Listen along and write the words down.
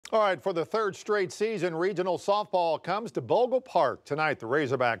All right, for the third straight season, regional softball comes to Bogle Park. Tonight, the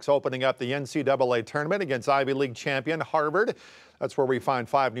Razorbacks opening up the NCAA Tournament against Ivy League champion Harvard. That's where we find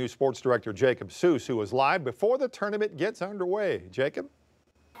 5 News Sports Director Jacob Seuss, who is live before the tournament gets underway. Jacob?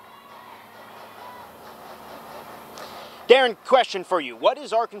 Darren, question for you. What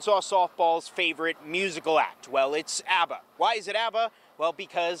is Arkansas softball's favorite musical act? Well, it's ABBA. Why is it ABBA? Well,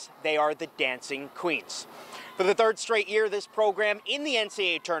 because they are the dancing queens. For the third straight year, this program in the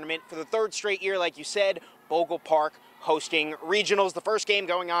NCAA Tournament, for the third straight year, like you said, Bogle Park hosting regionals. The first game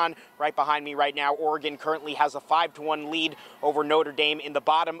going on right behind me right now. Oregon currently has a 5-1 lead over Notre Dame in the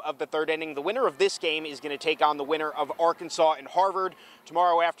bottom of the third inning. The winner of this game is going to take on the winner of Arkansas and Harvard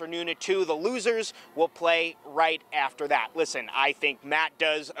tomorrow afternoon at 2. The losers will play right after that. Listen, I think Matt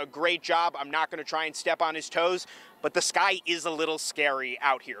does a great job. I'm not going to try and step on his toes, but the sky is a little scary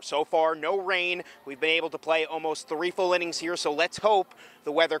out here. So far, no rain. We've been able to play almost 3 full innings here, so let's hope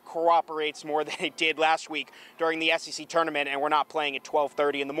the weather cooperates more than it did last week during the SEC tournament, and we're not playing at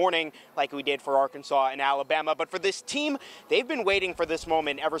 12:30 in the morning like we did for Arkansas and Alabama. But for this team, they've been waiting for this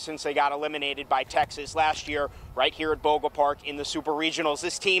moment ever since they got eliminated by Texas last year right here at Bogle Park in the Super Regionals.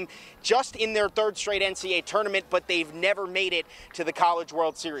 This team just in their third straight NCAA tournament, but they've never made it to the College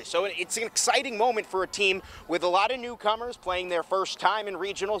World Series. So it's an exciting moment for a team with a lot of newcomers playing their first time in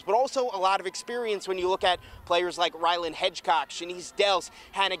regionals, but also a lot of experience when you look at players like Rylan Hedgecock, Shanice Dells,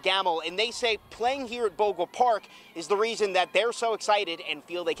 Hannah Gamble, and they say playing here at Bogle Park is the reason that they're so excited and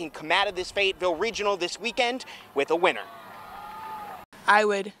feel they can come out of this Fayetteville Regional this weekend with a winner. I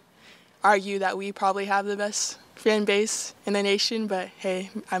would argue that we probably have the best fan base in the nation, but hey,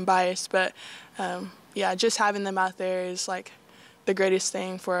 I'm biased. But yeah, just having them out there is like the greatest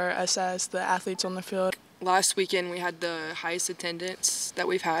thing for us as the athletes on the field. Last weekend we had the highest attendance that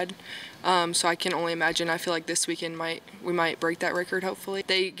we've had, so I can only imagine. I feel like this weekend we might break that record, hopefully.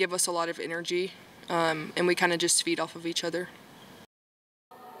 They give us a lot of energy, and we kind of just feed off of each other.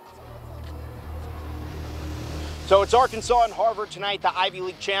 So it's Arkansas and Harvard tonight, the Ivy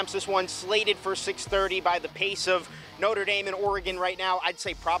League champs. This one slated for 6:30 by the pace of Notre Dame and Oregon right now. I'd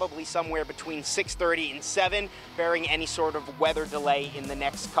say probably somewhere between 6:30 and 7, bearing any sort of weather delay in the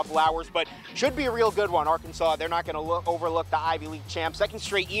next couple hours. But should be a real good one. Arkansas, they're not going to overlook the Ivy League champs. Second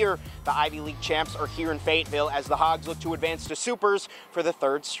straight year, the Ivy League champs are here in Fayetteville as the Hogs look to advance to Supers for the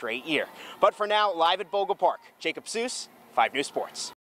third straight year. But for now, live at Bogle Park, Jacob Seuss, 5 News Sports.